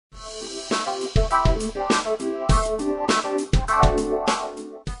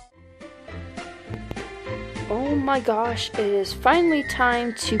my gosh, it is finally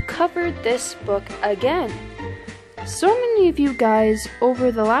time to cover this book again. So many of you guys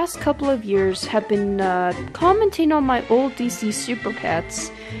over the last couple of years have been commenting on my old DC Super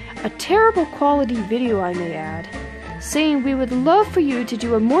Pets, a terrible quality video I may add, saying we would love for you to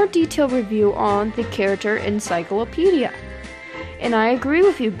do a more detailed review on the character Encyclopedia. And I agree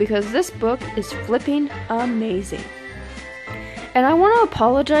with you because this book is flipping amazing. And I want to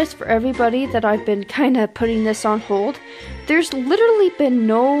apologize for everybody that I've been kind of putting this on hold. There's literally been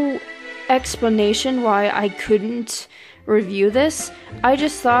no explanation why I couldn't review this. I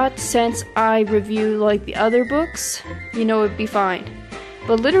just thought since I review like the other books, it'd be fine.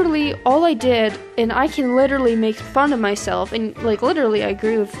 But literally all I did, and I can literally make fun of myself, and like literally I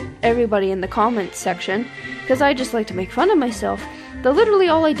agree with everybody in the comments section, because I just like to make fun of myself. But literally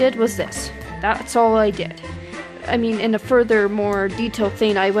all I did was this. That's all I did. I mean, in a further, more detailed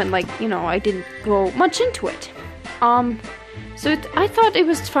thing, I went like, I didn't go much into it. So I thought it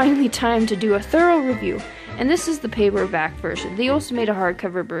was finally time to do a thorough review. And this is the paperback version. They also made a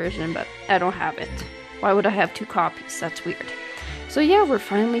hardcover version, but I don't have it. Why would I have two copies? That's weird. So yeah, we're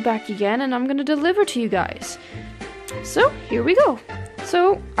finally back again, and I'm gonna deliver to you guys. So, here we go.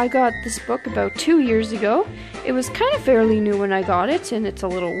 So, I got this book about 2 years ago. It was kind of fairly new when I got it, and it's a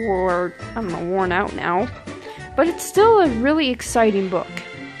little worn out now. But it's still a really exciting book.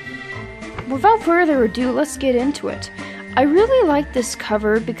 Without further ado, let's get into it. I really like this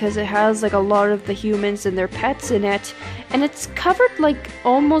cover because it has like a lot of the humans and their pets in it, and it's covered like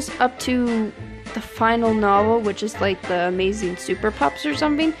almost up to the final novel, which is like the Amazing Super Pups or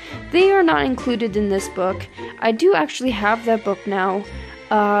something. They are not included in this book. I do actually have that book now.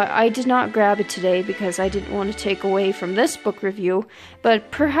 I did not grab it today because I didn't want to take away from this book review, but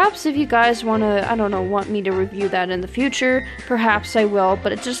perhaps if you guys want me to review that in the future, perhaps I will,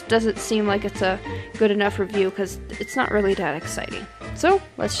 but it just doesn't seem like it's a good enough review because it's not really that exciting. So,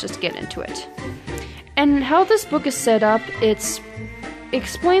 let's just get into it. And how this book is set up, it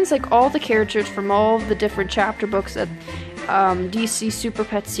explains like all the characters from all the different chapter books that DC Super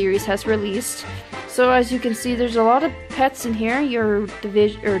Pet series has released. So as you can see, there's a lot of pets in here. You're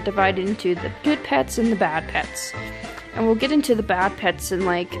divided into the good pets and the bad pets. And we'll get into the bad pets in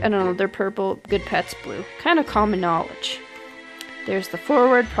they're purple, good pets blue. Kind of common knowledge. There's the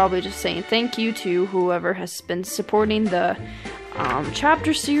foreword, probably just saying thank you to whoever has been supporting the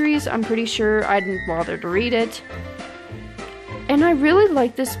chapter series. I'm pretty sure I didn't bother to read it. And I really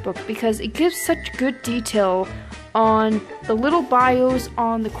like this book because it gives such good detail on the little bios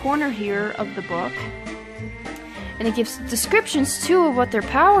on the corner here of the book, and it gives descriptions too of what their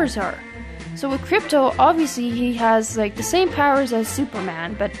powers are. So with Crypto, obviously he has like the same powers as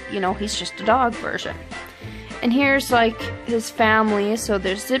Superman, but he's just a dog version. And here's like his family. So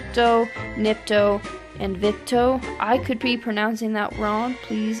there's Zipto, Nipto, and Victo. I could be pronouncing that wrong,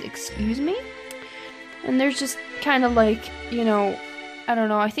 please excuse me. And there's just kind of like, I don't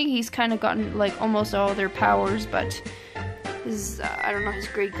know, I think he's kind of gotten like almost all their powers, but his, his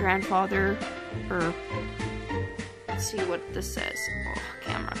great-grandfather, or, let's see what this says. Oh,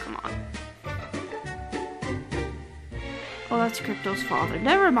 camera, come on. Oh, that's Crypto's father.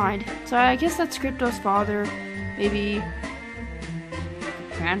 Never mind. So I guess that's Crypto's father, maybe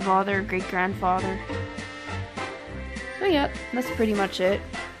grandfather, great-grandfather. So yeah, that's pretty much it.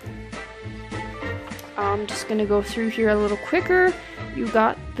 I'm just gonna go through here a little quicker. You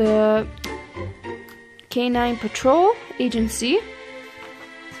got the Canine Patrol Agency,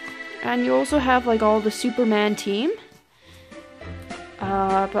 and you also have like all the Superman team,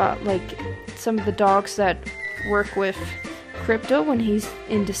 about like some of the dogs that work with Crypto when he's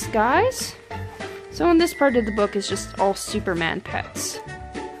in disguise. So in this part of the book is just all Superman pets,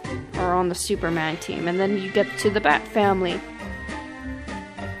 or on the Superman team, and then you get to the Bat family.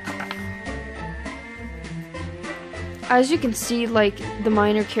 As you can see, like, the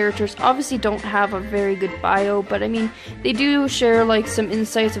minor characters obviously don't have a very good bio, but I mean, they do share, like, some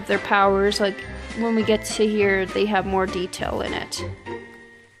insights of their powers. Like, when we get to here, they have more detail in it.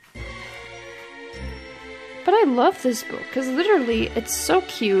 But I love this book, because literally, it's so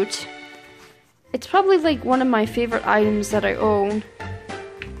cute. It's probably, like, one of my favorite items that I own.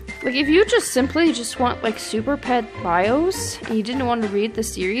 Like, if you just simply want, like, Super Pet bios, and you didn't want to read the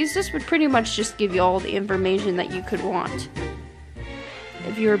series, this would pretty much just give you all the information that you could want.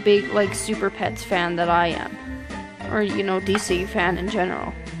 If you're a big, like, Super Pets fan that I am. Or, DC fan in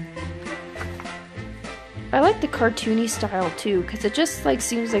general. I like the cartoony style, too, because it just, like,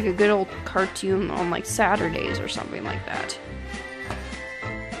 seems like a good old cartoon on, like, Saturdays or something like that.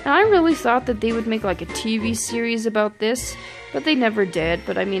 And I really thought that they would make, like, a TV series about this, but they never did.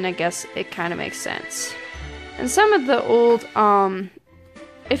 But I mean, I guess it kind of makes sense. And some of the old,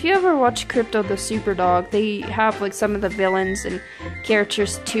 if you ever watch Crypto the Superdog, they have like some of the villains and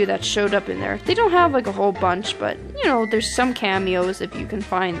characters too that showed up in there. They don't have like a whole bunch, but you know, there's some cameos if you can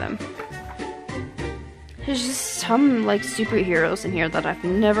find them. There's just some like superheroes in here that I've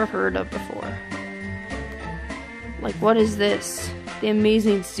never heard of before. Like, what is this? The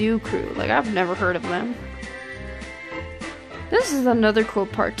Amazing Zoo Crew. Like, I've never heard of them. This is another cool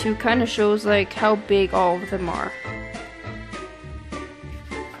part too. Kind of shows like how big all of them are.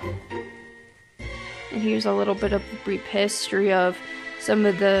 And here's a little bit of a brief history of some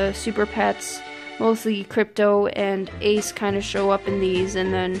of the super pets. Mostly Crypto and Ace kind of show up in these,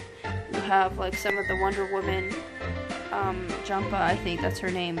 and then you have like some of the Wonder Woman, Jumpa, I think that's her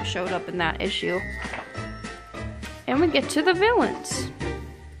name, showed up in that issue. And we get to the villains.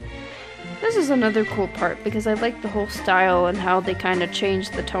 This is another cool part because I like the whole style and how they kind of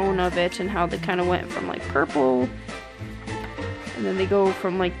changed the tone of it and how they kind of went from like purple and then they go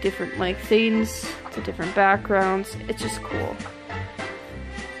from like different like things to different backgrounds. It's just cool.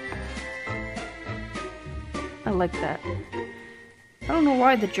 I like that. I don't know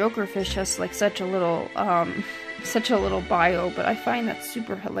why the Joker fish has like such a little bio, but I find that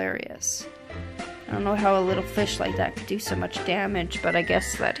super hilarious. I don't know how a little fish like that could do so much damage, but I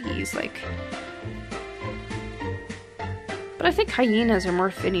guess that he's like... But I think hyenas are more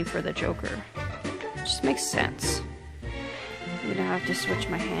fitting for the Joker. It just makes sense. I'm gonna have to switch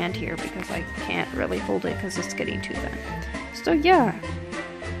my hand here because I can't really hold it because it's getting too thin. So yeah.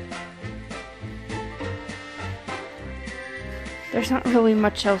 There's not really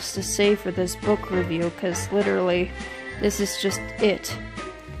much else to say for this book review because literally this is just it.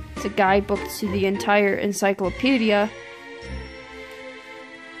 It's a guidebook to the entire Encyclopedia.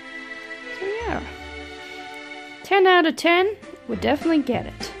 So yeah. 10 out of 10 would definitely get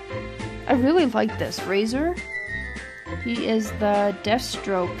it. I really like this. Razor. He is the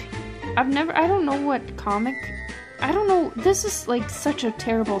Deathstroke. I don't know what comic. I don't know. This is like such a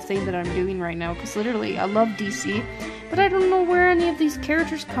terrible thing that I'm doing right now because literally I love DC, but I don't know where any of these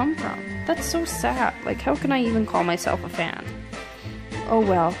characters come from. That's so sad. Like, how can I even call myself a fan? Oh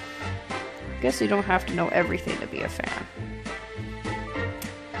well. Guess you don't have to know everything to be a fan.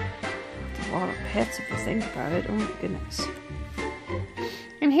 It's a lot of pets if you think about it. Oh my goodness.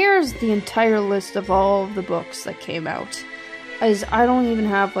 And here's the entire list of all of the books that came out. As I don't even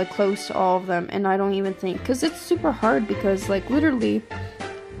have like close to all of them, and I don't even think, because it's super hard because like literally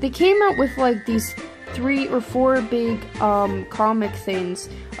they came out with like these 3 or 4 big comic things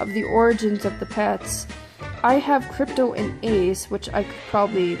of the origins of the pets. I have Crypto and Ace, which I could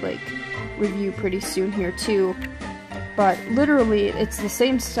probably like review pretty soon here too, but literally it's the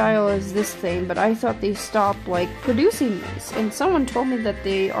same style as this thing, but I thought they stopped like producing these, and someone told me that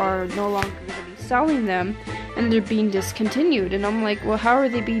they are no longer going to be selling them and they're being discontinued, and I'm like, well, how are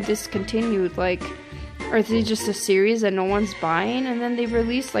they being discontinued? Like, are they just a series that no one's buying? And then they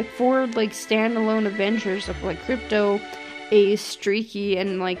released like 4 like standalone adventures of like Crypto, Ace, Streaky,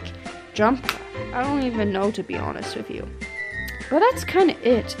 and like Jump. I don't even know, to be honest with you. But that's kind of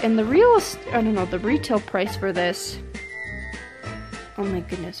it. And the the retail price for this, oh my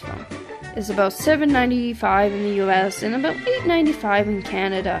goodness, phone, is about $7.95 in the US and about $8.95 in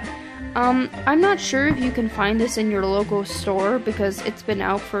Canada. I'm not sure if you can find this in your local store because it's been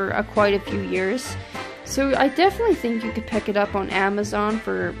out for quite a few years. So I definitely think you could pick it up on Amazon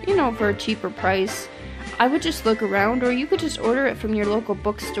for, you know, for a cheaper price. I would just look around, or you could just order it from your local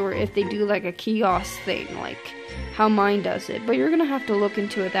bookstore if they do like a kiosk thing, like how mine does it. But you're gonna have to look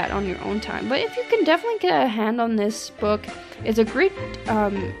into that on your own time. But if you can definitely get a hand on this book, it's a great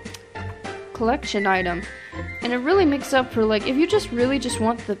collection item, and it really makes up for like if you just really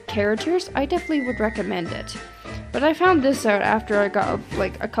want the characters. I definitely would recommend it. But I found this out after I got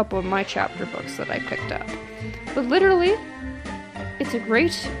like a couple of my chapter books that I picked up. But literally, it's a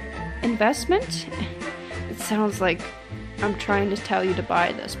great investment. It sounds like I'm trying to tell you to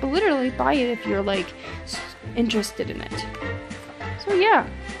buy this, but literally buy it if you're like interested in it. So yeah,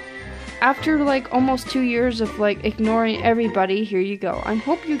 after like almost 2 years of like ignoring everybody, here you go. I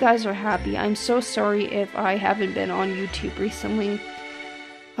hope you guys are happy. I'm so sorry if I haven't been on YouTube recently.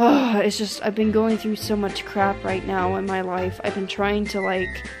 Oh, it's just, I've been going through so much crap right now in my life. I've been trying to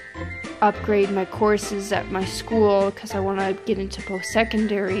like upgrade my courses at my school because I want to get into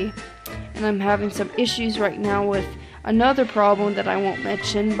post-secondary, and I'm having some issues right now with another problem that I won't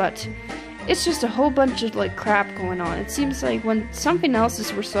mention, but it's just a whole bunch of like crap going on. It seems like when something else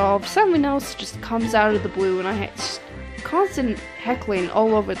is resolved, something else just comes out of the blue, and I have constant heckling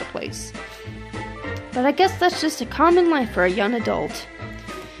all over the place. But I guess that's just a common life for a young adult.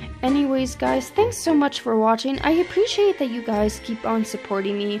 Anyways, guys, thanks so much for watching. I appreciate that you guys keep on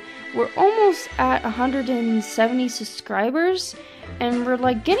supporting me. We're almost at 170 subscribers, and we're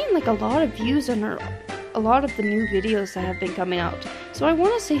like getting like a lot of views on a lot of the new videos that have been coming out. So I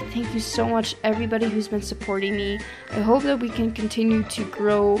want to say thank you so much, everybody who's been supporting me. I hope that we can continue to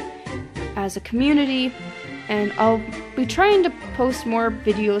grow as a community, and I'll be trying to post more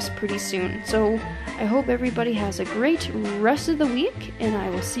videos pretty soon. So I hope everybody has a great rest of the week, and I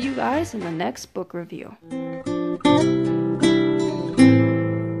will see you guys in the next book review.